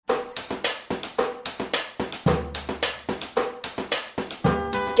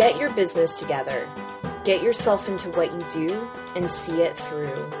Get your business together. Get yourself into what you do and see it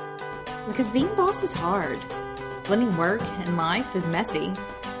through. Because being boss is hard. Blending work and life is messy.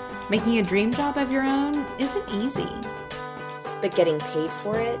 Making a dream job of your own isn't easy. But getting paid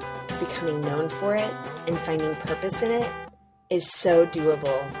for it, becoming known for it, and finding purpose in it is so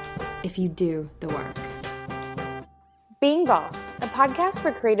doable. If you do the work. Being Boss, a podcast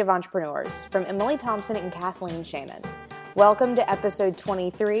for creative entrepreneurs from Emily Thompson and Kathleen Shannon. Welcome to episode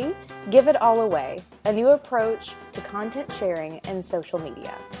 23, Give It All Away, a new approach to content sharing and social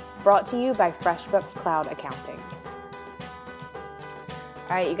media. Brought to you by FreshBooks Cloud Accounting.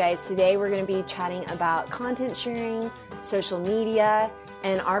 All right, you guys, today we're going to be chatting about content sharing, social media,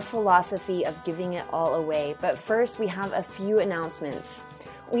 and our philosophy of giving it all away. But first, we have a few announcements.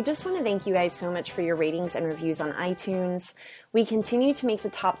 We just want to thank you guys so much for your ratings and reviews on iTunes. We continue to make the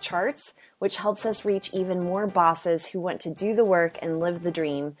top charts, which helps us reach even more bosses who want to do the work and live the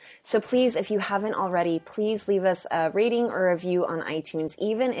dream. So please, if you haven't already, please leave us a rating or a review on iTunes,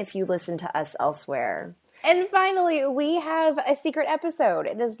 even if you listen to us elsewhere. And finally, we have a secret episode.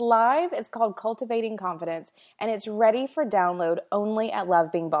 It is live. It's called Cultivating Confidence, and it's ready for download only at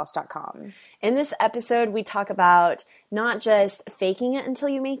lovebeingboss.com. In this episode, we talk about not just faking it until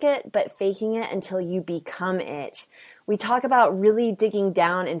you make it, but faking it until you become it. We talk about really digging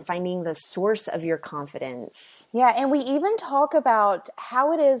down and finding the source of your confidence. Yeah, and we even talk about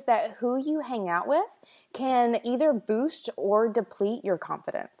how it is that who you hang out with can either boost or deplete your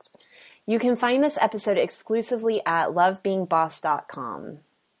confidence. You can find this episode exclusively at lovebeingboss.com.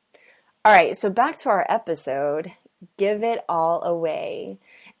 All right, so back to our episode, Give It All Away.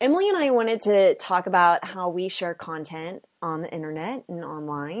 Emily and I wanted to talk about how we share content on the internet and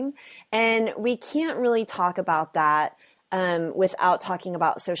online, and we can't really talk about that without talking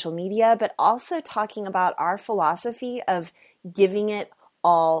about social media, but also talking about our philosophy of giving it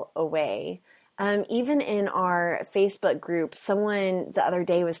all away. Even in our Facebook group, someone the other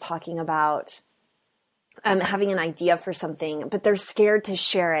day was talking about having an idea for something, but they're scared to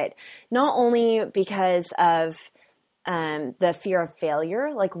share it, not only because of the fear of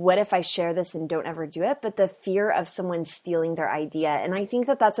failure, like what if I share this and don't ever do it, but the fear of someone stealing their idea. And I think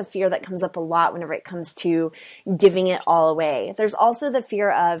that that's a fear that comes up a lot whenever it comes to giving it all away. There's also the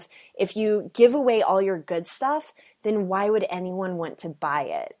fear of if you give away all your good stuff, then why would anyone want to buy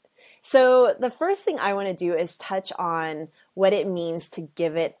it? So the first thing I want to do is touch on what it means to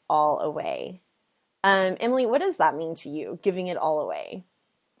give it all away. Emily, what does that mean to you, giving it all away?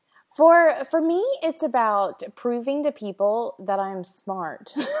 For me, it's about proving to people that I'm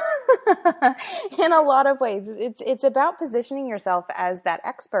smart. In a lot of ways, it's about positioning yourself as that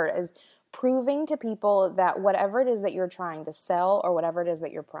expert, as proving to people that whatever it is that you're trying to sell or whatever it is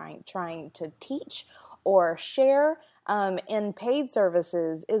that you're trying to teach or share in paid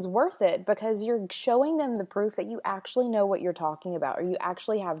services is worth it, because you're showing them the proof that you actually know what you're talking about, or you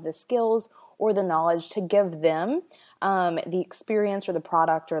actually have the skills or the knowledge to give them the experience or the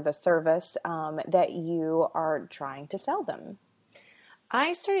product or the service that you are trying to sell them.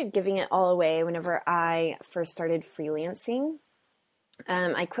 I started giving it all away whenever I first started freelancing.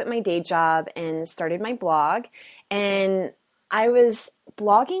 I quit my day job and started my blog, and I was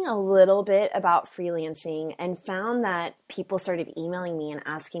blogging a little bit about freelancing and found that people started emailing me and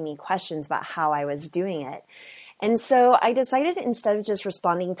asking me questions about how I was doing it. And so I decided, instead of just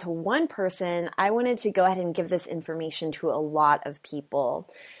responding to one person, I wanted to go ahead and give this information to a lot of people.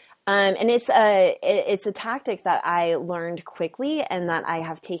 And it's a tactic that I learned quickly and that I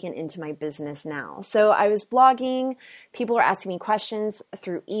have taken into my business now. So I was blogging, people were asking me questions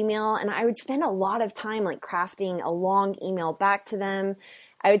through email, and I would spend a lot of time like crafting a long email back to them.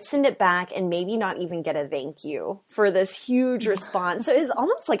 I would send it back and maybe not even get a thank you for this huge response. So it was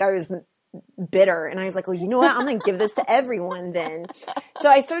almost like I was bitter, and I was like, well, you know what? I'm going to give this to everyone then. So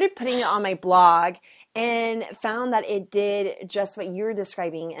I started putting it on my blog and found that it did just what you were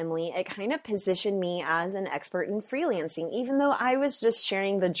describing, Emily. It kind of positioned me as an expert in freelancing, even though I was just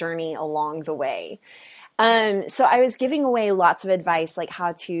sharing the journey along the way. So I was giving away lots of advice, like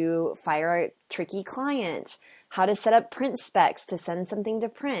how to fire a tricky client, how to set up print specs to send something to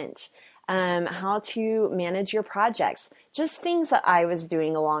print, how to manage your projects, just things that I was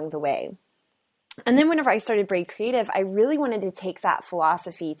doing along the way. And then whenever I started Braid Creative, I really wanted to take that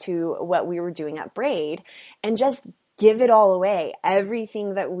philosophy to what we were doing at Braid and just give it all away.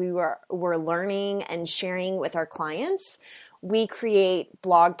 Everything that we were learning and sharing with our clients, we create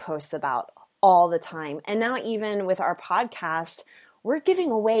blog posts about all the time. And now even with our podcast, we're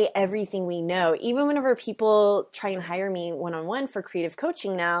giving away everything we know. Even whenever people try and hire me one-on-one for creative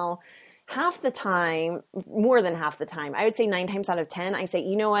coaching now, half the time, more than half the time, I would say 9 times out of 10, I say,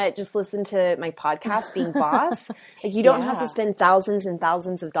 you know what, just listen to my podcast, Being Boss. Like, you don't have to spend thousands and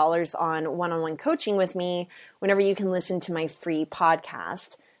thousands of dollars on one-on-one coaching with me whenever you can listen to my free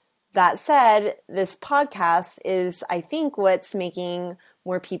podcast. That said, this podcast is, I think, what's making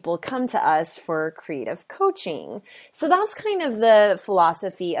more people come to us for creative coaching. So that's kind of the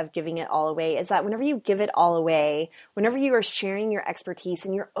philosophy of giving it all away, is that whenever you give it all away, whenever you are sharing your expertise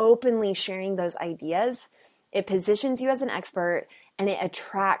and you're openly sharing those ideas, it positions you as an expert and it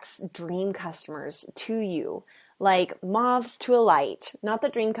attracts dream customers to you. Like moths to a light. Not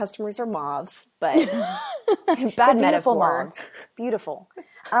that dream customers are moths, but bad metaphor. Moths. Beautiful.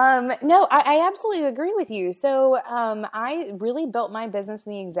 No, I absolutely agree with you. So I really built my business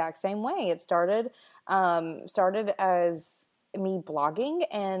in the exact same way. It started as me blogging,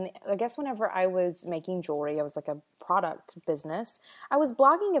 and I guess whenever I was making jewelry, I was like a product business. I was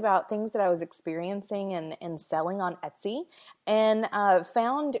blogging about things that I was experiencing and selling on Etsy, and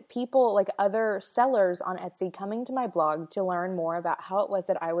found people, like other sellers on Etsy, coming to my blog to learn more about how it was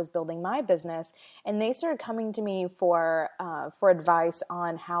that I was building my business. And they started coming to me for advice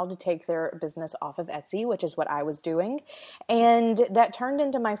on how to take their business off of Etsy, which is what I was doing. And that turned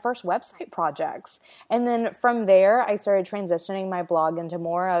into my first website projects. And then from there, I started transitioning my blog into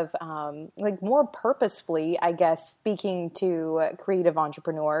more of more purposefully, I guess, speaking to creative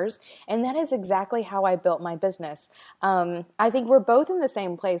entrepreneurs. And that is exactly how I built my business. I think we're both in the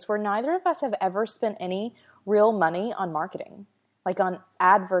same place where neither of us have ever spent any real money on marketing, like on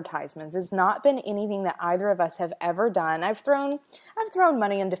advertisements. It's not been anything that either of us have ever done. I've thrown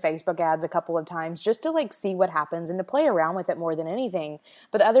money into Facebook ads a couple of times just to like see what happens and to play around with it more than anything.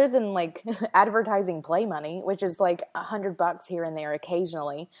 But other than like advertising play money, which is like $100 here and there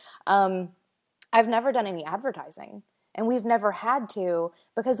occasionally, I've never done any advertising. And we've never had to,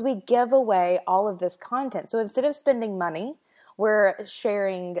 because we give away all of this content. So instead of spending money, we're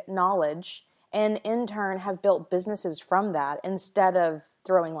sharing knowledge, and in turn have built businesses from that instead of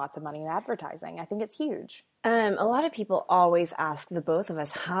throwing lots of money in advertising. I think it's huge. A lot of people always ask the both of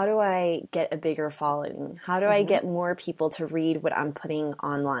us, how do I get a bigger following? How do I get more people to read what I'm putting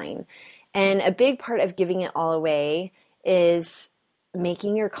online? And a big part of giving it all away is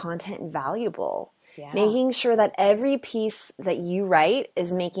making your content valuable. Yeah. Making sure that every piece that you write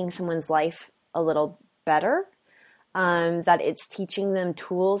is making someone's life a little better, that it's teaching them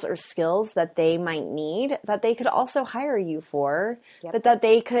tools or skills that they might need, that they could also hire you for, but that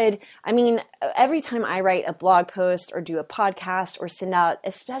they could, every time I write a blog post or do a podcast or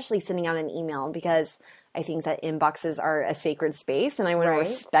especially sending out an email, because I think that inboxes are a sacred space and I want to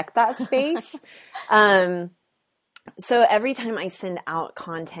respect that space. So every time I send out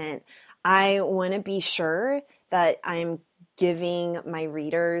content, I want to be sure that I'm giving my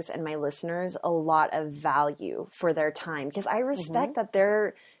readers and my listeners a lot of value for their time, because I respect that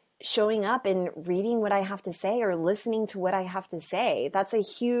they're showing up and reading what I have to say or listening to what I have to say. That's a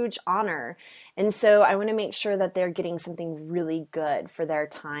huge honor. And so I want to make sure that they're getting something really good for their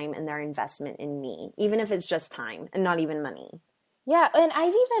time and their investment in me, even if it's just time and not even money. Yeah, and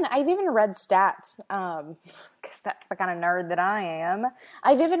I've even read stats, because that's the kind of nerd that I am.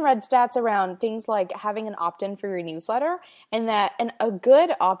 I've even read stats around things like having an opt-in for your newsletter, and a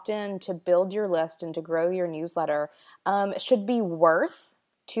good opt-in to build your list and to grow your newsletter should be worth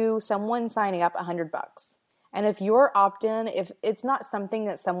to someone signing up $100. And if your opt-in, if it's not something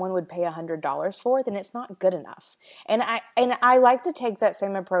that someone would pay $100 for, then it's not good enough. And I like to take that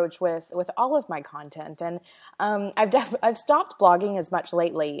same approach with all of my content. And I've stopped blogging as much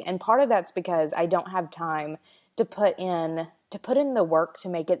lately, and part of that's because I don't have time to put in the work to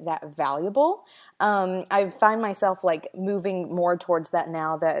make it that valuable. I find myself like moving more towards that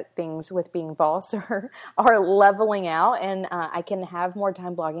now that things with Being Boss are leveling out, and I can have more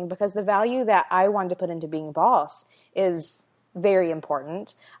time blogging because the value that I want to put into Being Boss is very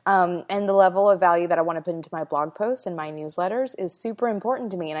important. And the level of value that I want to put into my blog posts and my newsletters is super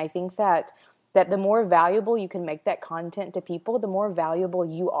important to me. And I think that the more valuable you can make that content to people, the more valuable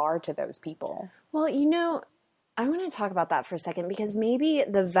you are to those people. Well, I want to talk about that for a second, because maybe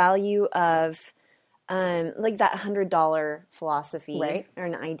the value of like that $100 philosophy or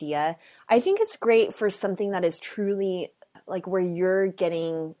an idea, I think it's great for something that is truly like where you're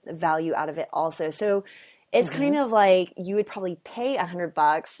getting value out of it also. So it's kind of like you would probably pay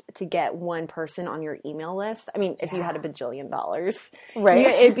 $100 to get one person on your email list. I mean, if you had $1 bajillion,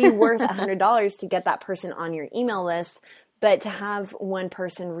 it'd be worth $100 to get that person on your email list. But to have one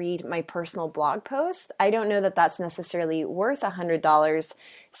person read my personal blog post, I don't know that that's necessarily worth $100.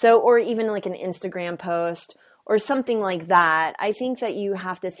 So, or even like an Instagram post or something like that. I think that you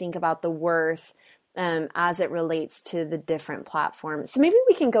have to think about the worth as it relates to the different platforms. So maybe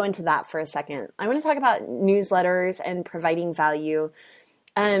we can go into that for a second. I want to talk about newsletters and providing value.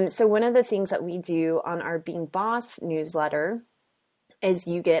 So one of the things that we do on our Being Boss newsletter is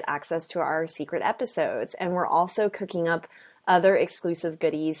you get access to our secret episodes. And we're also cooking up other exclusive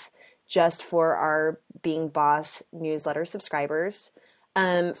goodies just for our Being Boss newsletter subscribers.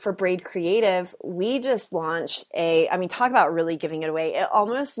 For Braid Creative, we just launched talk about really giving it away. It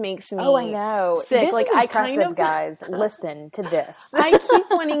almost makes me I know. sick. This like is I impressive, guys. Listen to this. I keep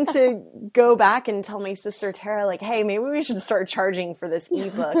wanting to go back and tell my sister Tara, like, hey, maybe we should start charging for this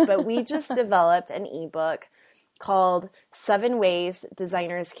ebook. But we just developed an ebook called 7 Ways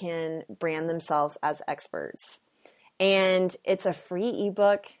Designers Can Brand Themselves as Experts. And it's a free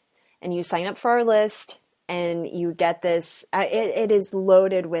ebook, and you sign up for our list and you get this. It is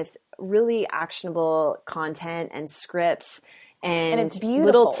loaded with really actionable content and scripts and it's beautiful.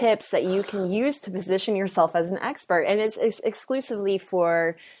 Little tips that you can use to position yourself as an expert. And it's exclusively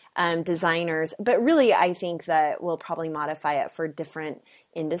for designers, but really I think that we'll probably modify it for different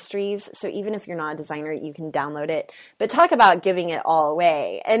industries. So even if you're not a designer, you can download it. But talk about giving it all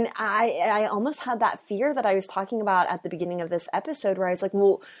away. And I almost had that fear that I was talking about at the beginning of this episode, where I was like,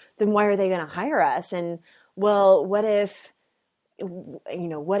 well, then why are they going to hire us? And well, what if,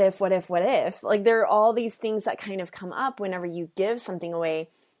 what if? Like, there are all these things that kind of come up whenever you give something away.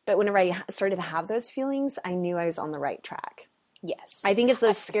 But whenever I started to have those feelings, I knew I was on the right track. Yes. I think it's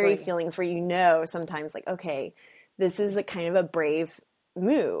those scary feelings where sometimes, like, okay, this is a kind of a brave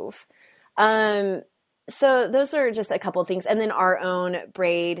move. So those are just a couple of things. And then our own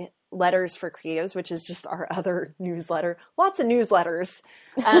Braid Letters for Creatives, which is just our other newsletter. Lots of newsletters.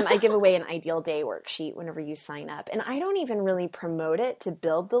 I give away an ideal day worksheet whenever you sign up. And I don't even really promote it to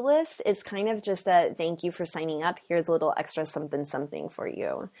build the list. It's kind of just a thank you for signing up. Here's a little extra something for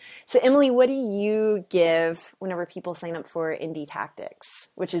you. So Emily, what do you give whenever people sign up for Indie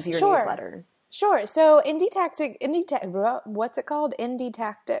Tactics, which is your newsletter? Sure. So what's it called? Indie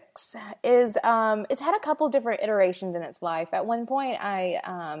Tactics is, it's had a couple different iterations in its life. At one point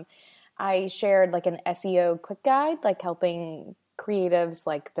I shared like an SEO quick guide, like helping creatives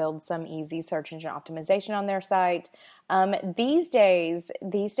like build some easy search engine optimization on their site. These days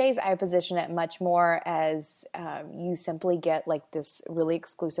I position it much more as you simply get like this really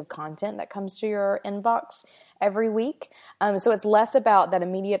exclusive content that comes to your inbox every week. So it's less about that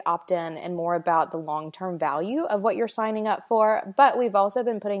immediate opt-in and more about the long-term value of what you're signing up for. But we've also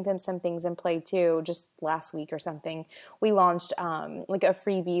been putting some things in play too. Just last week or something, we launched like a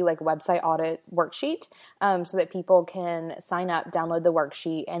freebie like website audit worksheet so that people can sign up, download the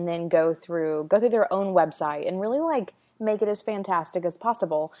worksheet, and then go through their own website and really like make it as fantastic as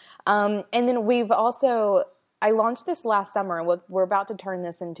possible. And then I launched this last summer, and we're about to turn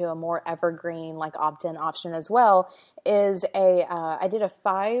this into a more evergreen, like opt-in option as well, I did a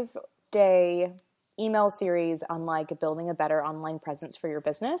 5-day email series on like building a better online presence for your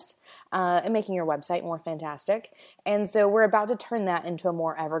business and making your website more fantastic. And so we're about to turn that into a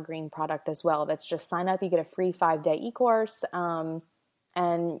more evergreen product as well. That's just sign up, you get a free 5-day e-course, and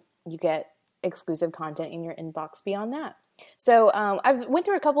you get exclusive content in your inbox beyond that. So I've went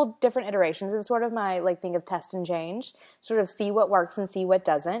through a couple different iterations. It's sort of my like thing of test and change, sort of see what works and see what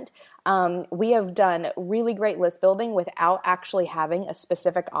doesn't. We have done really great list building without actually having a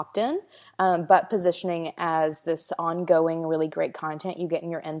specific opt-in, but positioning as this ongoing really great content you get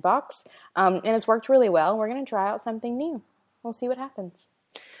in your inbox. And it's worked really well. We're going to try out something new. We'll see what happens.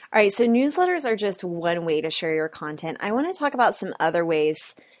 All right, so newsletters are just one way to share your content. I want to talk about some other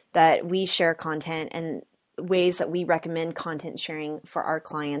ways that we share content and ways that we recommend content sharing for our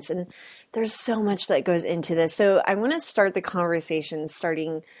clients. And there's so much that goes into this. So I want to start the conversation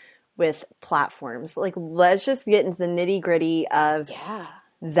starting with platforms. Like, let's just get into the nitty gritty of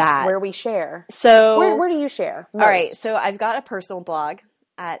that. Where we share. So where do you share most? All right. So I've got a personal blog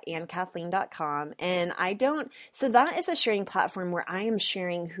at annkathleen.com. And so that is a sharing platform where I am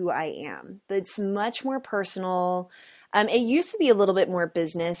sharing who I am. It's much more personal. It used to be a little bit more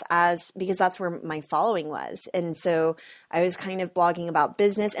business because that's where my following was. And so I was kind of blogging about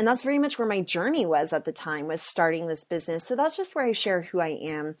business, and that's very much where my journey was at the time, was starting this business. So that's just where I share who I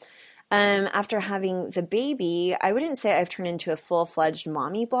am. After having the baby, I wouldn't say I've turned into a full-fledged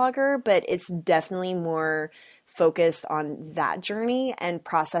mommy blogger, but it's definitely more focused on that journey and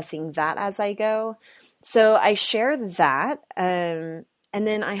processing that as I go. So I share that. And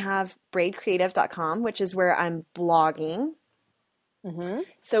then I have braidcreative.com, which is where I'm blogging. Mm-hmm.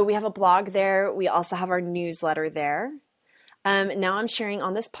 So we have a blog there. We also have our newsletter there. Now I'm sharing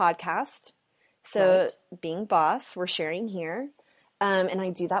on this podcast. So being boss, we're sharing here. And I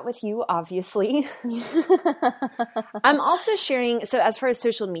do that with you, obviously. I'm also sharing, so as far as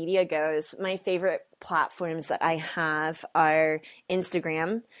social media goes, my favorite platforms that I have are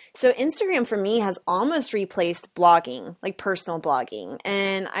Instagram. So Instagram for me has almost replaced blogging, like personal blogging.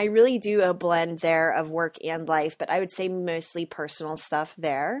 And I really do a blend there of work and life, but I would say mostly personal stuff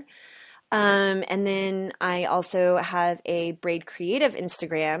there. And then I also have a Braid Creative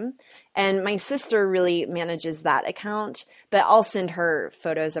Instagram, and my sister really manages that account, but I'll send her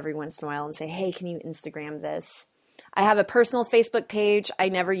photos every once in a while and say, hey, can you Instagram this? I have a personal Facebook page. I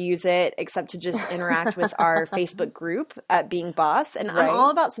never use it except to just interact with our Facebook group at Being Boss. And I'm all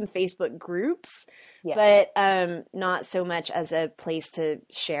about some Facebook groups, but not so much as a place to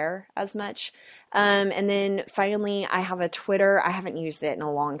share as much. And then finally, I have a Twitter. I haven't used it in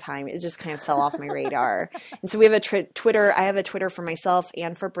a long time. It just kind of fell off my radar. And so we have a Twitter. I have a Twitter for myself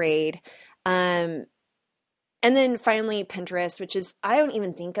and for Braid. And then finally, Pinterest, which is, I don't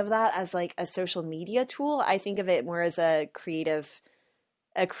even think of that as like a social media tool. I think of it more as a creative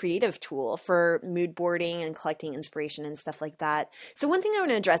tool for mood boarding and collecting inspiration and stuff like that. So one thing I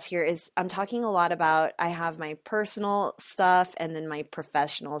want to address here is I'm talking a lot about, I have my personal stuff and then my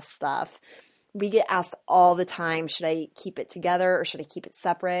professional stuff. We get asked all the time, should I keep it together or should I keep it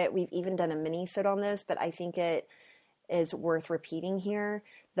separate? We've even done a mini-sode on this, but I think it is worth repeating here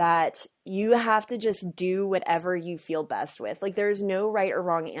that you have to just do whatever you feel best with. Like there's no right or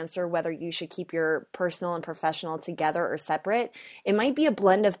wrong answer whether you should keep your personal and professional together or separate. It might be a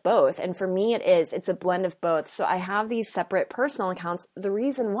blend of both. And for me, it's a blend of both. So I have these separate personal accounts. The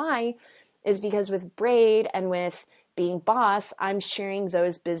reason why is because with Braid and with Being Boss, I'm sharing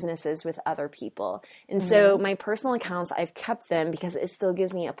those businesses with other people. And so my personal accounts, I've kept them because it still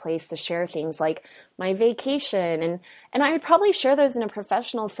gives me a place to share things like my vacation. And I would probably share those in a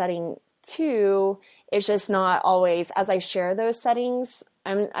professional setting too. It's just not always, as I share those settings,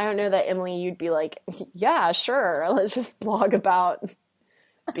 I don't know that, Emily, you'd be like, yeah, sure, let's just blog about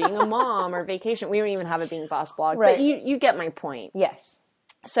being a mom or vacation. We don't even have a Being Boss blog, but you get my point. Yes.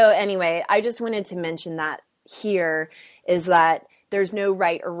 So anyway, I just wanted to mention that here is that there's no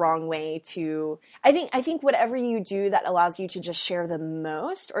right or wrong way to, I think whatever you do that allows you to just share the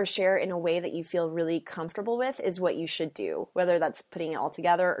most or share in a way that you feel really comfortable with is what you should do, whether that's putting it all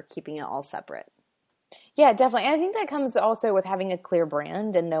together or keeping it all separate. Yeah, definitely. And I think that comes also with having a clear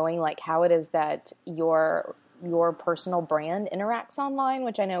brand and knowing like how it is that your personal brand interacts online,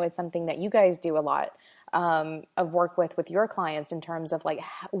 which I know is something that you guys do a lot of work with your clients in terms of like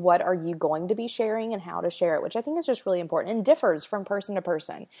what are you going to be sharing and how to share it, which I think is just really important and differs from person to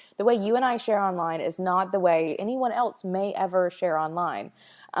person. The way you and I share online is not the way anyone else may ever share online.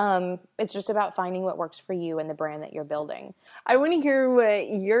 It's just about finding what works for you and the brand that you're building. I want to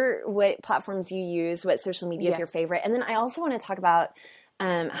hear what platforms you use, what social media is your favorite. And then I also want to talk about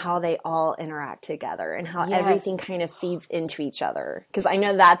how they all interact together and how everything kind of feeds into each other. Because I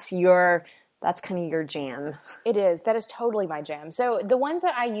know that's kind of your jam. It is. That is totally my jam. So the ones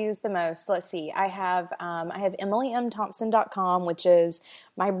that I use the most, let's see, I have EmilyMThompson.com, which is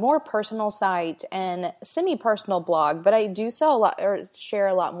my more personal site and semi-personal blog, but I do sell a lot or share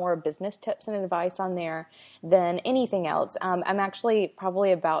a lot more business tips and advice on there than anything else. I'm actually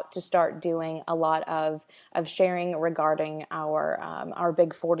probably about to start doing a lot of sharing regarding our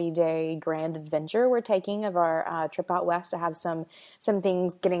big 40-day grand adventure we're taking of our trip out west. I have some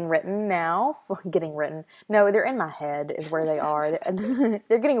things getting written now. Getting written. No, they're in my head is where they are.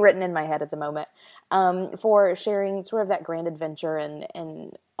 They're getting written in my head at the moment for sharing sort of that grand adventure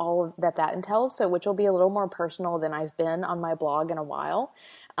and all of that entails. So which will be a little more personal than I've been on my blog in a while.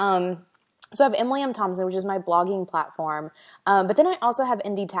 So I have Emily M. Thompson, which is my blogging platform. But then I also have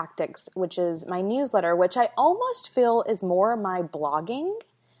Indie Tactics, which is my newsletter, which I almost feel is more my blogging,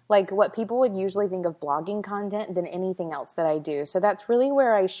 like what people would usually think of blogging content than anything else that I do. So that's really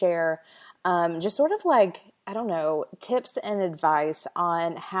where I share just sort of like, I don't know, tips and advice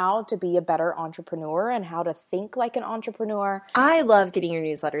on how to be a better entrepreneur and how to think like an entrepreneur. I love getting your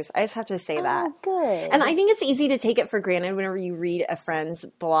newsletters. I just have to say that. Oh, good. And I think it's easy to take it for granted whenever you read a friend's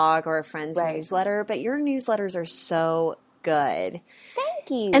blog or a friend's newsletter, but your newsletters are so good. Thank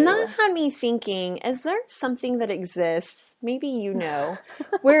you. And that had me thinking, is there something that exists, maybe you know,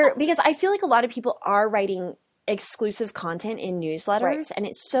 where, because I feel like a lot of people are writing exclusive content in newsletters and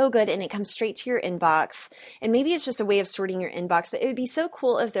it's so good and it comes straight to your inbox, and maybe it's just a way of sorting your inbox, but it would be so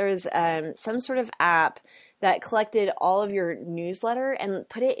cool if there's some sort of app that collected all of your newsletter and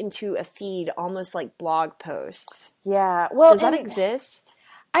put it into a feed almost like blog posts. Yeah. Well, does that exist?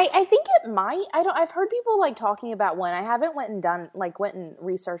 I think it might. I've heard people like talking about one. I haven't went and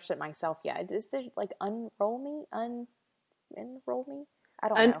researched it myself yet. Is there like Enroll Me? Enroll Me? I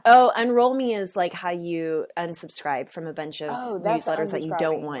don't know. Unroll Me is like how you unsubscribe from a bunch of That's the newsletters that you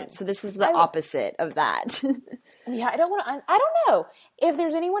don't unsubscribing want. one. So this is the opposite of that. Yeah, I don't know. If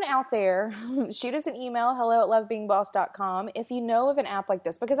there's anyone out there, shoot us an email, hello@lovebeingboss.com, if you know of an app like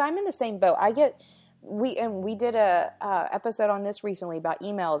this, because I'm in the same boat. We did a episode on this recently about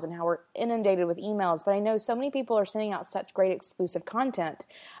emails and how we're inundated with emails, but I know so many people are sending out such great exclusive content.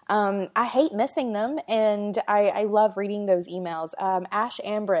 I hate missing them, and I love reading those emails. Ash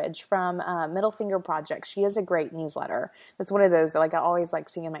Ambridge from Middle Finger Project, she has a great newsletter. That's one of those that like I always like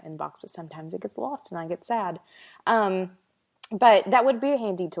seeing in my inbox, but sometimes it gets lost and I get sad. But that would be a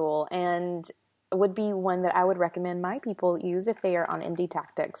handy tool, and would be one that I would recommend my people use if they are on Indie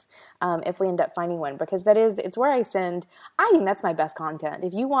Tactics, if we end up finding one, because it's where I think that's my best content.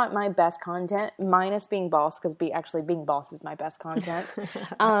 If you want my best content, minus Being Boss, because Being Boss is my best content,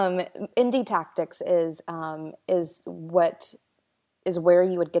 Indie Tactics is where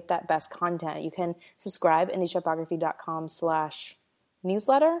you would get that best content. You can subscribe,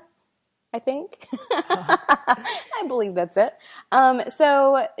 indieshopography.com/newsletter. I think. I believe that's it.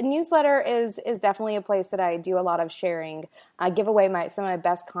 So newsletter is definitely a place that I do a lot of sharing. I give away some of my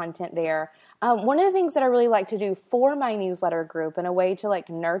best content there. One of the things that I really like to do for my newsletter group, and a way to like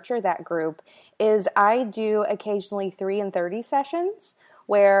nurture that group, is I do occasionally 3 and 30 sessions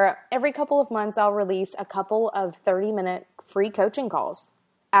where every couple of months I'll release a couple of 30-minute free coaching calls.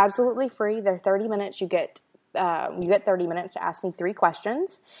 Absolutely free. They're 30 minutes. You get 30 minutes to ask me 3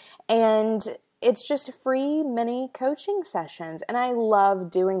 questions, and it's just free mini coaching sessions, and I love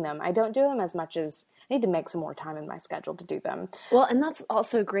doing them. I don't do them as much as I need to make some more time in my schedule to do them. Well, and that's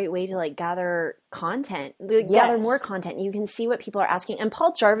also a great way to like gather content, gather more content. You can see what people are asking. And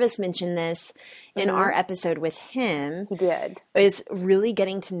Paul Jarvis mentioned this in our episode with him. He did. Is really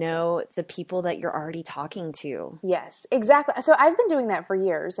getting to know the people that you're already talking to. Yes, exactly. So I've been doing that for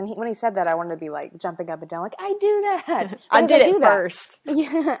years. And when he said that, I wanted to be like jumping up and down, like, I do that. I did it first.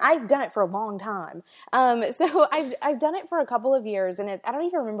 Yeah, I've done it for a long time. So I've done it for a couple of years, and I don't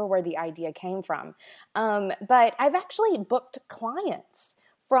even remember where the idea came from. But I've actually booked clients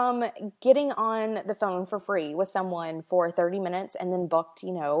from getting on the phone for free with someone for 30 minutes and then booked,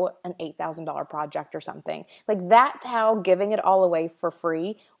 an $8,000 project or something. Like, that's how giving it all away for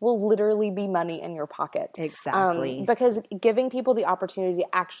free will literally be money in your pocket. Exactly. Because giving people the opportunity to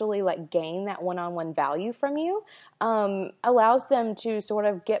actually like gain that one-on-one value from you allows them to sort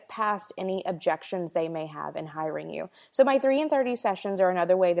of get past any objections they may have in hiring you. So my 3 and 30 sessions are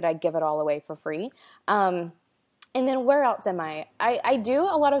another way that I give it all away for free. And then where else am I? I do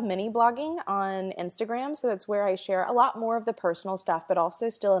a lot of mini blogging on Instagram, so that's where I share a lot more of the personal stuff, but also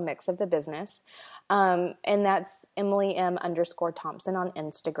still a mix of the business. And that's Emily M_Thompson on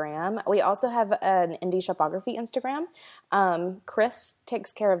Instagram. We also have an Indie Shopography Instagram. Chris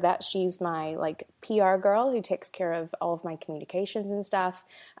takes care of that. She's my like PR girl who takes care of all of my communications and stuff.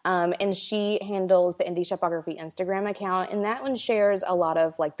 And she handles the Indie Shopography Instagram account. And that one shares a lot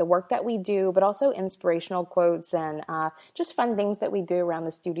of like the work that we do, but also inspirational quotes and just fun things that we do around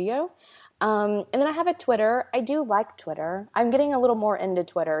the studio. And then I have a Twitter. I do like Twitter. I'm getting a little more into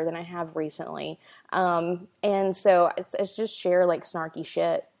Twitter than I have recently. And so it's just share like snarky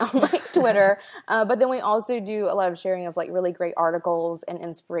shit on like Twitter. But then we also do a lot of sharing of like really great articles and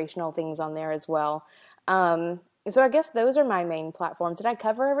inspirational things on there as well. So I guess those are my main platforms. Did I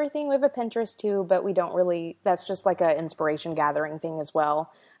cover everything? We have a Pinterest too, but we don't really, that's just like an inspiration gathering thing as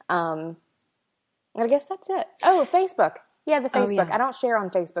well. I guess that's it. Oh, Facebook. Yeah, the Facebook. Oh, yeah. I don't share on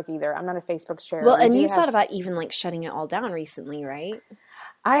Facebook either. I'm not a Facebook sharer. Well, and you thought about even like shutting it all down recently, right?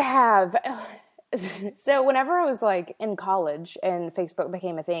 I have. So whenever I was like in college and Facebook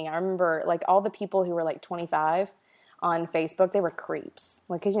became a thing, I remember like all the people who were like 25 on Facebook, they were creeps.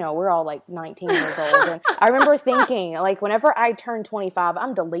 Like, cause we're all like 19 years old. And I remember thinking like, whenever I turn 25,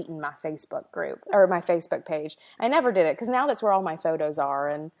 I'm deleting my Facebook group or my Facebook page. I never did it. Cause now that's where all my photos are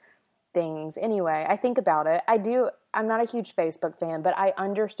and things. Anyway, I think about it. I'm not a huge Facebook fan, but I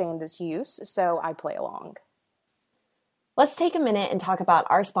understand its use. So I play along. Let's take a minute and talk about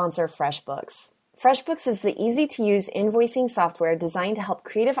our sponsor, FreshBooks. FreshBooks is the easy-to-use invoicing software designed to help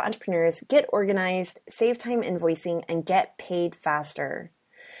creative entrepreneurs get organized, save time invoicing, and get paid faster.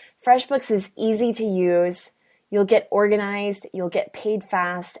 FreshBooks is easy to use. You'll get organized, you'll get paid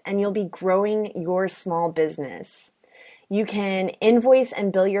fast, and you'll be growing your small business. You can invoice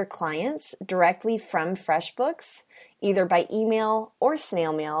and bill your clients directly from FreshBooks, either by email or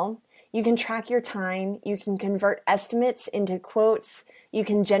snail mail. You can track your time. You can convert estimates into quotes. You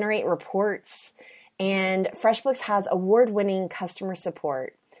can generate reports. And FreshBooks has award-winning customer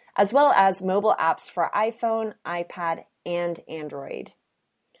support, as well as mobile apps for iPhone, iPad, and Android.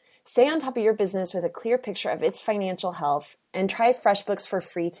 Stay on top of your business with a clear picture of its financial health and try FreshBooks for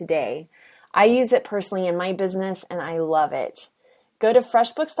free today. I use it personally in my business and I love it. Go to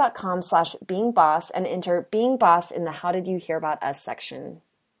freshbooks.com/beingboss and enter Being Boss in the How Did You Hear About Us section.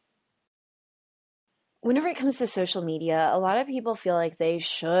 Whenever it comes to social media, a lot of people feel like they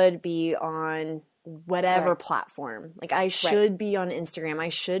should be on whatever platform. Like I should be on Instagram, I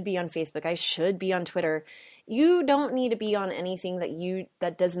should be on Facebook, I should be on Twitter. You don't need to be on anything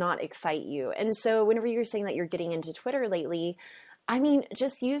that does not excite you. And so whenever you're saying that you're getting into Twitter lately, I mean,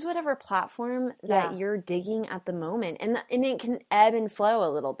 just use whatever platform that you're digging at the moment. And it can ebb and flow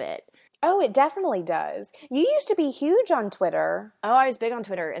a little bit. Oh, it definitely does. You used to be huge on Twitter. Oh, I was big on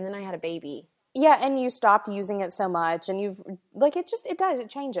Twitter, and then I had a baby. Yeah, and you stopped using it so much, and it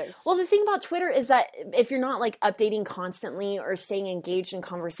changes. Well, the thing about Twitter is that if you're not like updating constantly or staying engaged in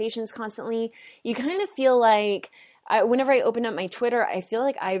conversations constantly, you kind of feel like whenever I open up my Twitter, I feel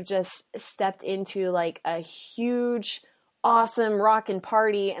like I've just stepped into like a huge, awesome rockin'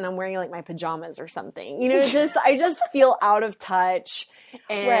 party, and I'm wearing like my pajamas or something. You know, I just feel out of touch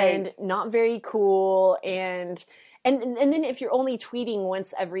and not very cool And then if you're only tweeting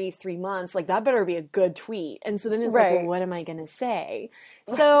once every 3 months, like that better be a good tweet. And so then it's like, well, what am I going to say?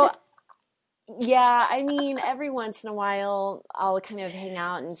 So yeah, I mean, every once in a while I'll kind of hang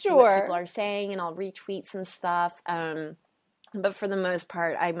out and see what people are saying and I'll retweet some stuff. But for the most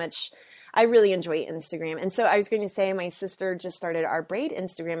part, I really enjoy Instagram. And so I was going to say my sister just started our Braid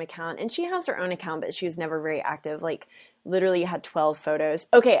Instagram account and she has her own account, but she was never very active, like literally had 12 photos.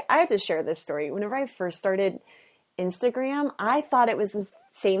 Okay, I have to share this story. Whenever I first started Instagram, I thought it was the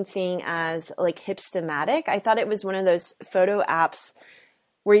same thing as like Hipstamatic. I thought it was one of those photo apps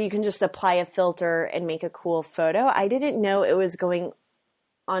where you can just apply a filter and make a cool photo. I didn't know it was going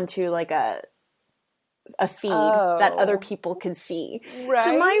onto like a feed that other people could see. Right.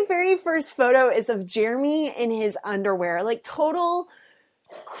 So my very first photo is of Jeremy in his underwear, like total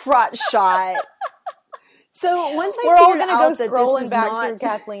crotch shot. So once We're all going to go scrolling back through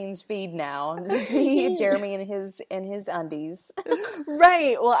Kathleen's feed now to see Jeremy in his undies.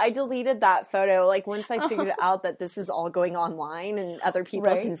 Right. Well, I deleted that photo. Like once I figured out that this is all going online and other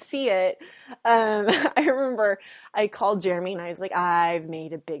people can see it. I remember I called Jeremy and I was like, I've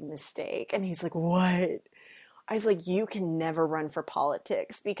made a big mistake. And he's like, what? I was like, you can never run for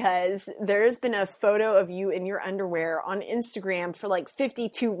politics because there has been a photo of you in your underwear on Instagram for like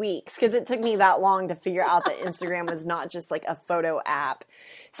 52 weeks because it took me that long to figure out that Instagram was not just like a photo app.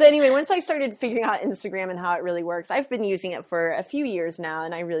 So anyway, once I started figuring out Instagram and how it really works, I've been using it for a few years now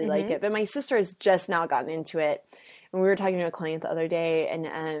and I really like it. But my sister has just now gotten into it. And we were talking to a client the other day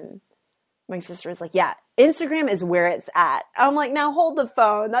and my sister was like, yeah, Instagram is where it's at. I'm like, now hold the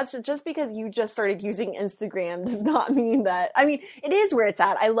phone. That's just because you just started using Instagram does not mean that. I mean, it is where it's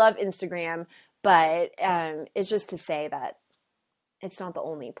at. I love Instagram, but it's just to say that it's not the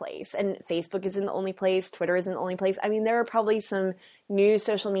only place. And Facebook isn't the only place. Twitter isn't the only place. I mean, there are probably some new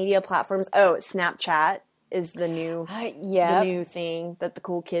social media platforms. Oh, Snapchat is the new thing that the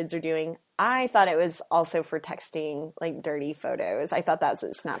cool kids are doing. I thought it was also for texting like dirty photos. I thought that's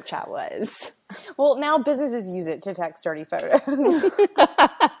what Snapchat was. Well, now businesses use it to text dirty photos.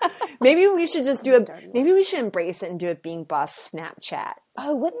 Maybe we should just maybe we should embrace it and do a Being Boss Snapchat.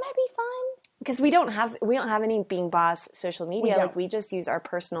 Oh, wouldn't that be fun? Because we don't have any Being Boss social media. Like we just use our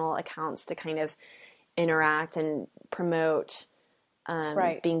personal accounts to kind of interact and promote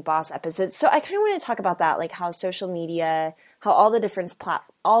Being Boss episodes. So I kind of want to talk about that, like how social media, how all the different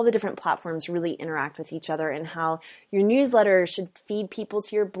platforms really interact with each other, and how your newsletter should feed people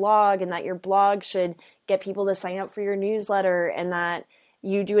to your blog, and that your blog should get people to sign up for your newsletter, and that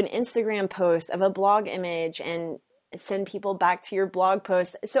you do an Instagram post of a blog image and send people back to your blog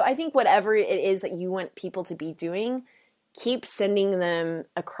post. So I think whatever it is that you want people to be doing, keep sending them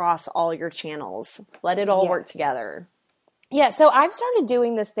across all your channels. Let it all work together. Yeah, so I've started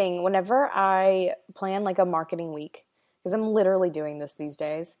doing this thing whenever I plan like a marketing week, because I'm literally doing this these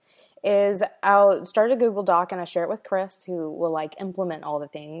days, is I'll start a Google Doc and I share it with Chris, who will like implement all the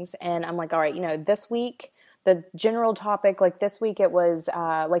things. And I'm like, all right, this week, the general topic, like this week it was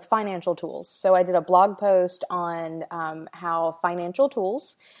like financial tools. So I did a blog post on how financial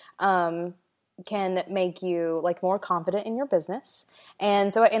tools can make you like more confident in your business.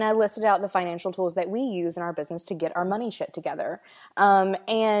 And I listed out the financial tools that we use in our business to get our money shit together.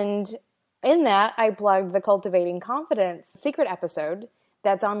 And in that I plugged the Cultivating Confidence secret episode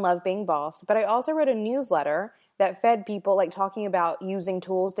that's on Love Being Boss. But I also wrote a newsletter that fed people, like talking about using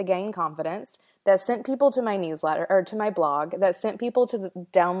tools to gain confidence, that sent people to my newsletter or to my blog, that sent people to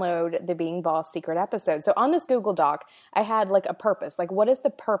download the Being Boss secret episode. So on this Google Doc, I had like a purpose, like what is the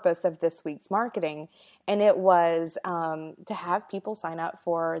purpose of this week's marketing? And it was to have people sign up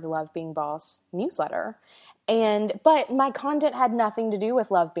for the Love Being Boss newsletter. But my content had nothing to do with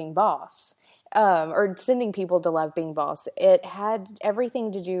Love Being Boss. Or sending people to Love Being Boss. It had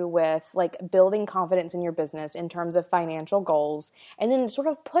everything to do with like building confidence in your business in terms of financial goals, and then sort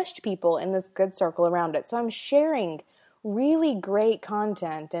of pushed people in this good circle around it. So I'm sharing really great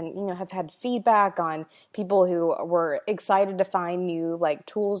content, and have had feedback on people who were excited to find new like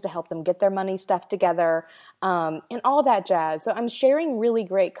tools to help them get their money stuff together, and all that jazz. So I'm sharing really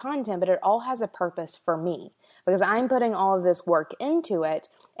great content, but it all has a purpose for me, because I'm putting all of this work into it,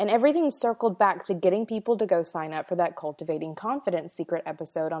 and everything's circled back to getting people to go sign up for that Cultivating Confidence secret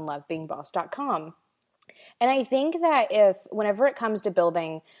episode on lovebeingboss.com. And I think that whenever it comes to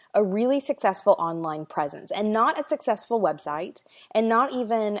building a really successful online presence, and not a successful website, and not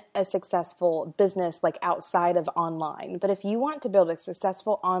even a successful business like outside of online, but if you want to build a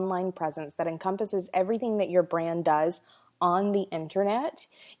successful online presence that encompasses everything that your brand does on the internet,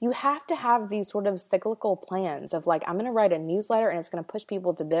 you have to have these sort of cyclical plans of like, I'm going to write a newsletter and it's going to push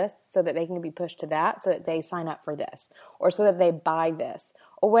people to this so that they can be pushed to that, so that they sign up for this, or so that they buy this,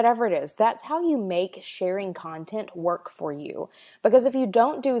 or whatever it is. That's how you make sharing content work for you. Because if you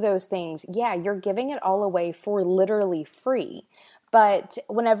don't do those things, yeah, you're giving it all away for literally free. But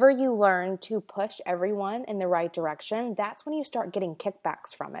whenever you learn to push everyone in the right direction, that's when you start getting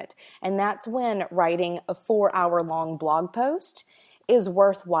kickbacks from it. And that's when writing a 4-hour-long blog post is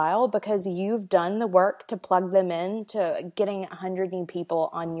worthwhile, because you've done the work to plug them in to getting 100 new people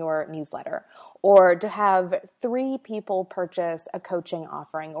on your newsletter, or to have 3 people purchase a coaching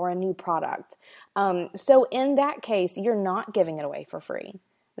offering or a new product. So in that case, you're not giving it away for free.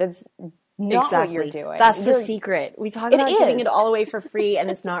 That's not exactly what you're doing. That's the secret. We talk about giving it all away for free,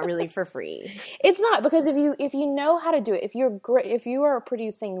 and it's not really for free. It's not, because if you know how to do it, if you are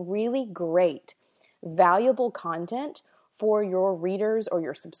producing really great, valuable content for your readers or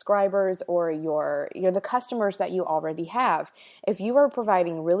your subscribers or the customers that you already have, if you are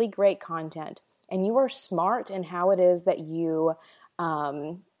providing really great content and you are smart in how it is that you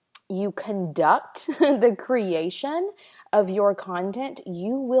conduct the creation of your content,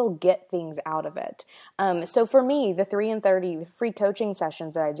 you will get things out of it. So for me, the 3 and 30 free coaching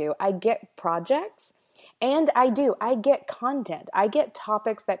sessions that I do, I get projects, and I get content. I get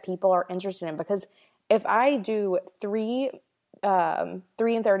topics that people are interested in, because if I do 3 and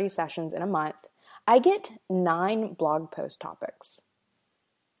 30 sessions in a month, I get 9 blog post topics.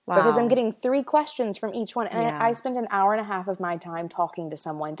 Wow. Because I'm getting 3 questions from each one, and I spend an hour and a half of my time talking to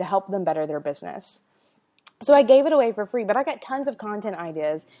someone to help them better their business. So I gave it away for free, but I got tons of content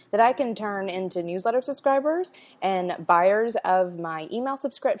ideas that I can turn into newsletter subscribers and buyers of my email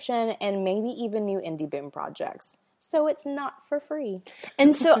subscription, and maybe even new Indie Boom projects. So it's not for free.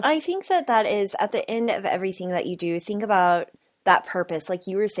 And so I think that is at the end of everything that you do, think about that purpose, like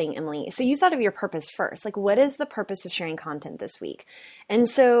you were saying, Emily. So you thought of your purpose first. Like, what is the purpose of sharing content this week? And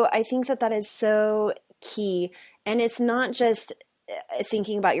so I think that is so key. And it's not just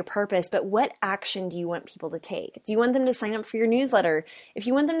thinking about your purpose, but what action do you want people to take? Do you want them to sign up for your newsletter? If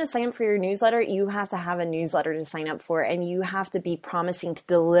you want them to sign up for your newsletter, you have to have a newsletter to sign up for, and you have to be promising to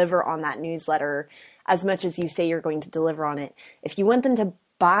deliver on that newsletter as much as you say you're going to deliver on it. If you want them to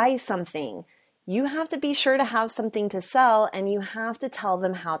buy something, you have to be sure to have something to sell, and you have to tell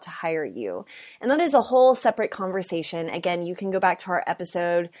them how to hire you. And that is a whole separate conversation. Again, you can go back to our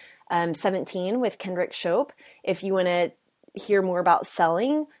episode 17 with Kendrick Shope if you want to hear more about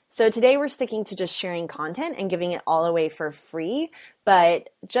selling. So today we're sticking to just sharing content and giving it all away for free.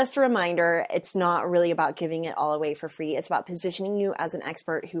 But just a reminder, it's not really about giving it all away for free. It's about positioning you as an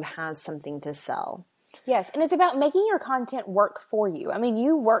expert who has something to sell. Yes, and it's about making your content work for you. I mean,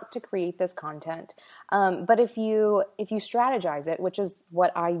 you work to create this content, but if you strategize it, which is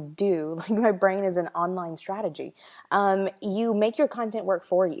what I do, like my brain is an online strategy, you make your content work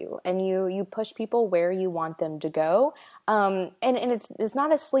for you, and you push people where you want them to go, and it's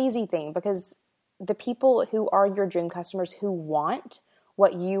not a sleazy thing, because the people who are your dream customers who want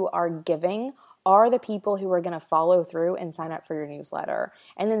what you are giving are the people who are going to follow through and sign up for your newsletter.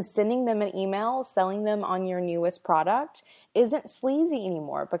 And then sending them an email, selling them on your newest product isn't sleazy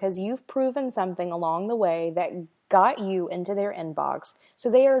anymore, because you've proven something along the way that got you into their inbox.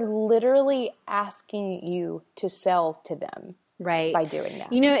 So they are literally asking you to sell to them. Right. by doing that.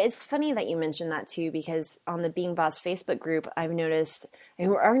 It's funny that you mentioned that too, because on the Being Boss Facebook group, I've noticed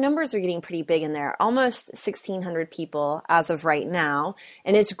our numbers are getting pretty big in there, almost 1,600 people as of right now,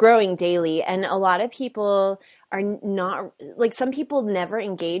 and it's growing daily. And a lot of people are not, like, some people never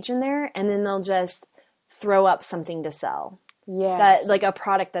engage in there, and then they'll just throw up something to sell. Yes. That, like, a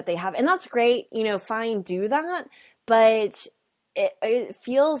product that they have. And that's great, fine, do that. But it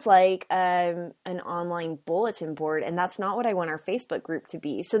feels like an online bulletin board, and that's not what I want our Facebook group to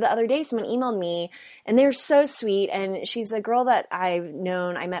be. So the other day, someone emailed me, and they're so sweet, and she's a girl that I've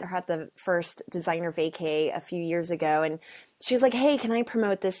known. I met her at the first designer vacay a few years ago, and she was like, hey, can I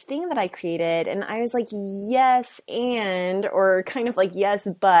promote this thing that I created? And I was like, yes, or kind of like, yes,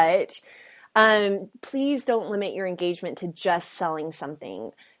 but please don't limit your engagement to just selling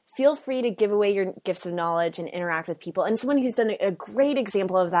something. Feel free to give away your gifts of knowledge and interact with people. And someone who's done a great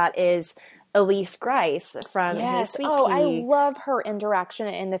example of that is Elise Grice from Hey Sweet Pea. I love her interaction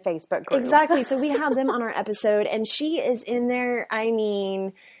in the Facebook group. Exactly. So we had them on our episode, and she is in there,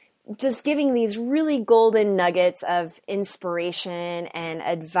 just giving these really golden nuggets of inspiration and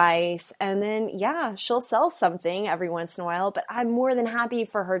advice. And then, she'll sell something every once in a while, but I'm more than happy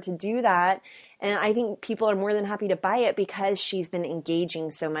for her to do that. And I think people are more than happy to buy it because she's been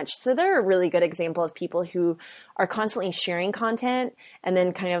engaging so much. So they're a really good example of people who are constantly sharing content, and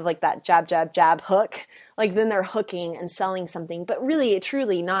then kind of like that jab, jab, jab hook. Like then they're hooking and selling something, but really,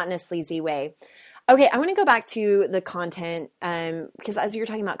 truly not in a sleazy way. Okay, I want to go back to the content, because as you're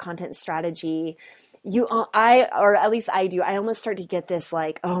talking about content strategy, I almost start to get this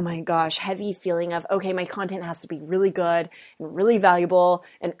like, oh my gosh, heavy feeling of, okay, my content has to be really good and really valuable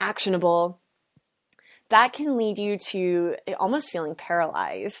and actionable. That can lead you to almost feeling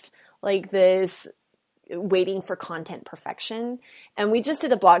paralyzed, like this waiting for content perfection. And we just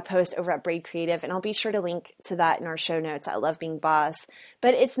did a blog post over at Braid Creative, and I'll be sure to link to that in our show notes at Love Being Boss.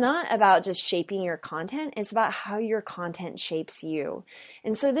 But it's not about just shaping your content. It's about how your content shapes you.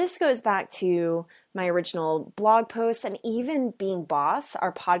 And so this goes back to my original blog post, and even Being Boss,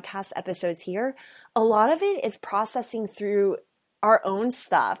 our podcast episodes here. A lot of it is processing through our own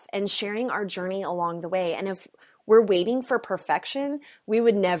stuff and sharing our journey along the way. And if we're waiting for perfection, we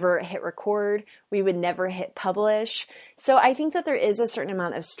would never hit record. We would never hit publish. So I think that there is a certain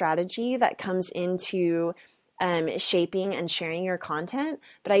amount of strategy that comes into shaping and sharing your content.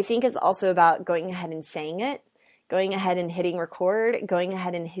 But I think it's also about going ahead and saying it, going ahead and hitting record, going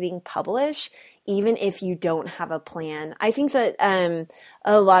ahead and hitting publish, even if you don't have a plan. I think that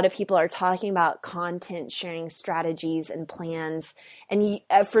a lot of people are talking about content sharing strategies and plans. And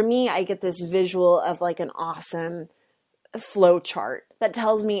for me, I get this visual of like an awesome flow chart that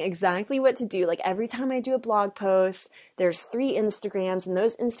tells me exactly what to do. Like every time I do a blog post, there's 3 Instagrams, and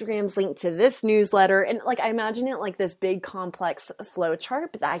those Instagrams link to this newsletter. And like I imagine it like this big complex flow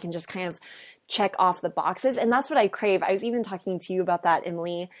chart, but that I can just kind of check off the boxes. And that's what I crave. I was even talking to you about that,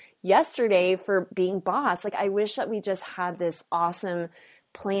 Emily, yesterday for Being Boss. Like I wish that we just had this awesome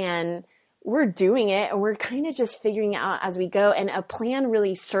plan. We're doing it, and we're kind of just figuring it out as we go. And a plan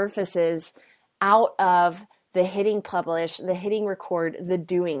really surfaces out of the hitting publish, the hitting record, the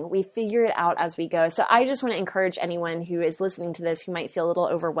doing. We figure it out as we go. So I just want to encourage anyone who is listening to this who might feel a little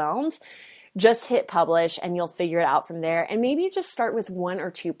overwhelmed, just hit publish and you'll figure it out from there. And maybe just start with 1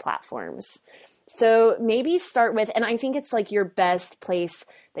 or 2 platforms. So maybe start with, and I think it's like your best place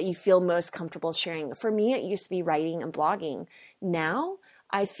that you feel most comfortable sharing. For me, it used to be writing and blogging. Now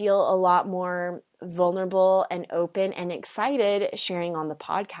I feel a lot more vulnerable and open and excited sharing on the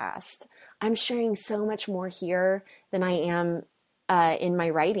podcast. I'm sharing so much more here than I am in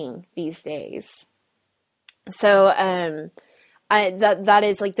my writing these days. So that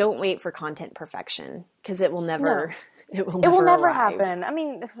is like, don't wait for content perfection, because it will never, it will never happen. I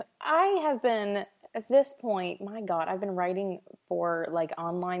mean, I have been at this point, my God, I've been writing for like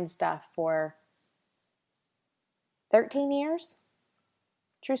online stuff for 13 years.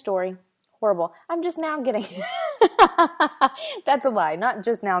 True story. Horrible. I'm just now getting it. That's a lie. Not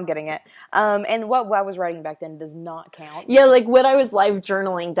just now getting it. And what I was writing back then does not count. Yeah, like when I was live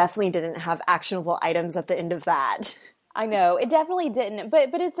journaling definitely didn't have actionable items at the end of that. I know. It definitely didn't. But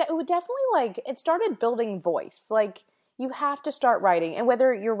it definitely, like, it started building voice. Like, you have to start writing. And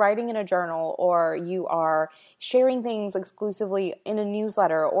whether you're writing in a journal or you are sharing things exclusively in a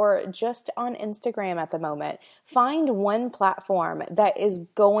newsletter or just on Instagram at the moment, find one platform that is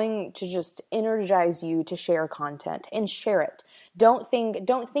going to just energize you to share content and share it. Don't think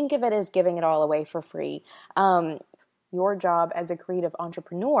of it as giving it all away for free. Your job as a creative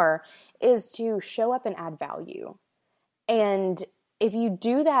entrepreneur is to show up and add value. And if you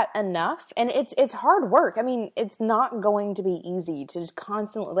do that enough, and it's hard work. I mean, it's not going to be easy to just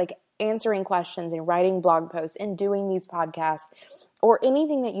constantly like answering questions and writing blog posts and doing these podcasts or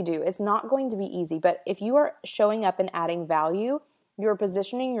anything that you do. It's not going to be easy, but if you are showing up and adding value, you're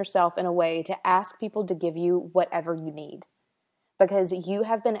positioning yourself in a way to ask people to give you whatever you need, because you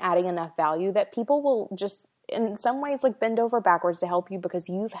have been adding enough value that people will just, in some ways, like bend over backwards to help you because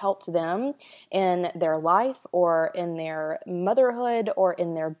you've helped them in their life or in their motherhood or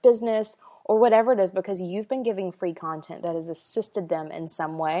in their business or whatever it is, because you've been giving free content that has assisted them in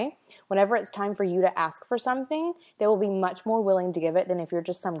some way. Whenever it's time for you to ask for something, they will be much more willing to give it than if you're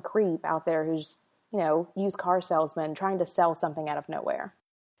just some creep out there who's, used car salesman trying to sell something out of nowhere.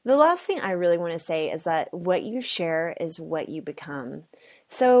 The last thing I really want to say is that what you share is what you become.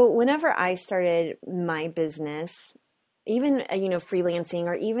 So whenever I started my business, even, freelancing,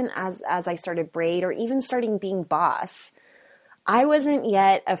 or even as I started Braid, or even starting Being Boss, I wasn't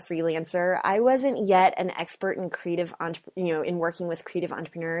yet a freelancer. I wasn't yet an expert in in working with creative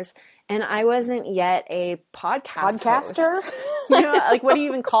entrepreneurs. And I wasn't yet a podcaster. Like, what do you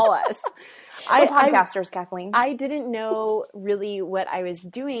even call us? Podcasters, Kathleen. I didn't know really what I was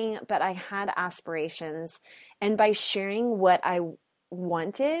doing, but I had aspirations. And by sharing what I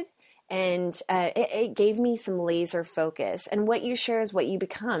wanted, and it gave me some laser focus. And what you share is what you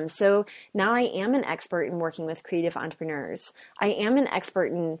become. So now I am an expert in working with creative entrepreneurs. I am an expert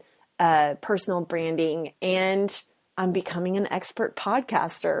in personal branding, and I'm becoming an expert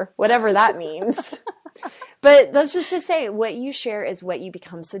podcaster, whatever that means. But that's just to say, what you share is what you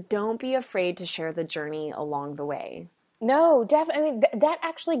become. So don't be afraid to share the journey along the way. No, definitely. I mean, that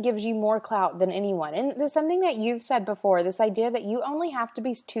actually gives you more clout than anyone. And there's something that you've said before, this idea that you only have to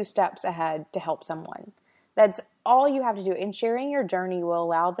be 2 steps ahead to help someone. That's all you have to do. And sharing your journey will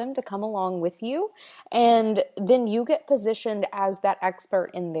allow them to come along with you. And then you get positioned as that expert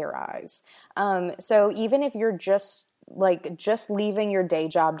in their eyes. So even if you're just leaving your day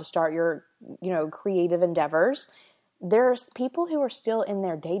job to start your, creative endeavors, there's people who are still in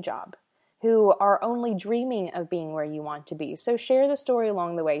their day job who are only dreaming of being where you want to be. So share the story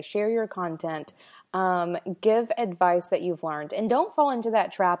along the way, share your content, give advice that you've learned, and don't fall into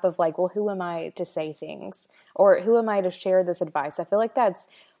that trap of like, well, who am I to say things, or who am I to share this advice? I feel like that's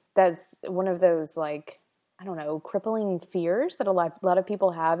one of those, like, I don't know, crippling fears that a lot of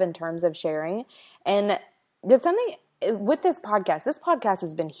people have in terms of sharing. And that's something with this podcast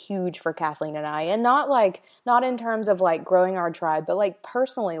has been huge for Kathleen and I, and not in terms of like growing our tribe, but like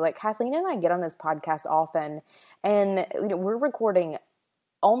personally, like Kathleen and I get on this podcast often, and we're recording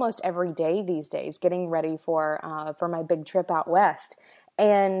almost every day these days, getting ready for my big trip out west.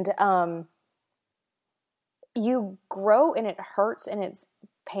 And you grow, and it hurts, and it's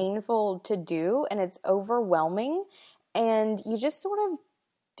painful to do, and it's overwhelming, and you just sort of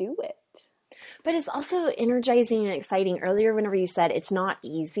do it. But it's also energizing and exciting. Earlier, whenever you said it's not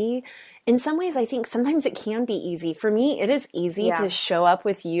easy, in some ways, I think sometimes it can be easy. For me, it is easy to show up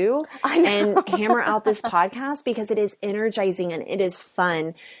with you and hammer out this podcast because it is energizing and it is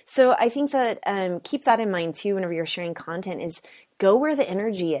fun. So I think that keep that in mind too whenever you're sharing content, is go where the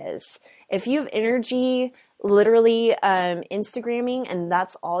energy is. If you have energy literally Instagramming and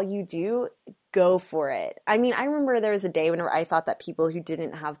that's all you do, go for it. I mean, I remember there was a day whenever I thought that people who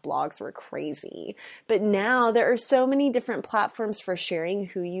didn't have blogs were crazy. But now there are so many different platforms for sharing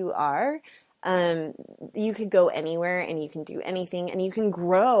who you are. You could go anywhere and you can do anything, and you can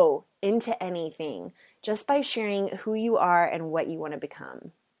grow into anything just by sharing who you are and what you want to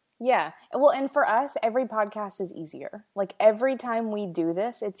become. Yeah. Well, and for us, every podcast is easier. Like every time we do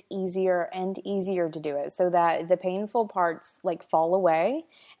this, it's easier and easier to do it so that the painful parts like fall away,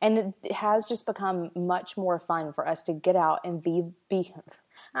 and it has just become much more fun for us to get out and be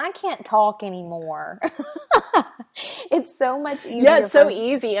I can't talk anymore. It's so much easier. Yeah, it's so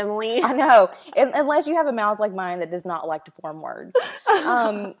easy, Emily. I know. Unless you have a mouth like mine that does not like to form words.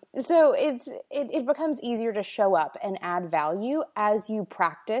 So it becomes easier to show up and add value as you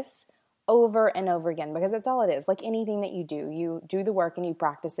practice over and over again, because that's all it is. Like anything that you do the work and you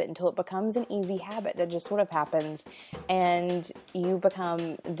practice it until it becomes an easy habit that just sort of happens, and you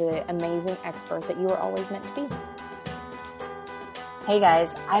become the amazing expert that you were always meant to be. Hey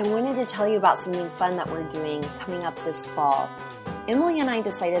guys, I wanted to tell you about something fun that we're doing coming up this fall. Emily and I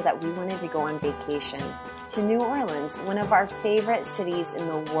decided that we wanted to go on vacation to New Orleans, one of our favorite cities in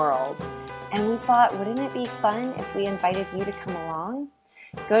the world. And we thought, wouldn't it be fun if we invited you to come along?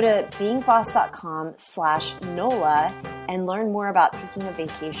 Go to beingboss.com/NOLA and learn more about taking a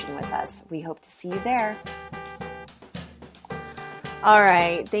vacation with us. We hope to see you there. All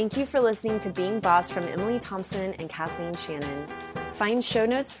right. Thank you for listening to Being Boss from Emily Thompson and Kathleen Shannon. Find show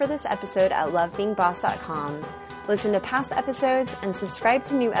notes for this episode at lovebeingboss.com. Listen to past episodes and subscribe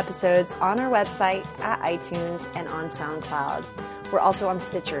to new episodes on our website, at iTunes, and on SoundCloud. We're also on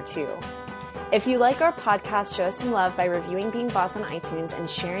Stitcher too. If you like our podcast, show us some love by reviewing Being Boss on iTunes and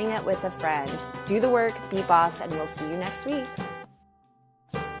sharing it with a friend. Do the work, be boss, and we'll see you next week.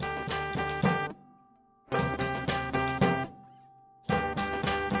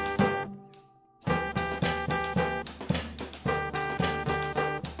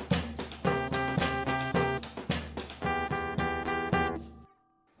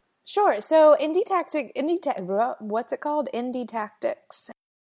 Sure. So what's it called? Indie tactics.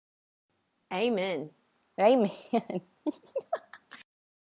 Amen. Amen.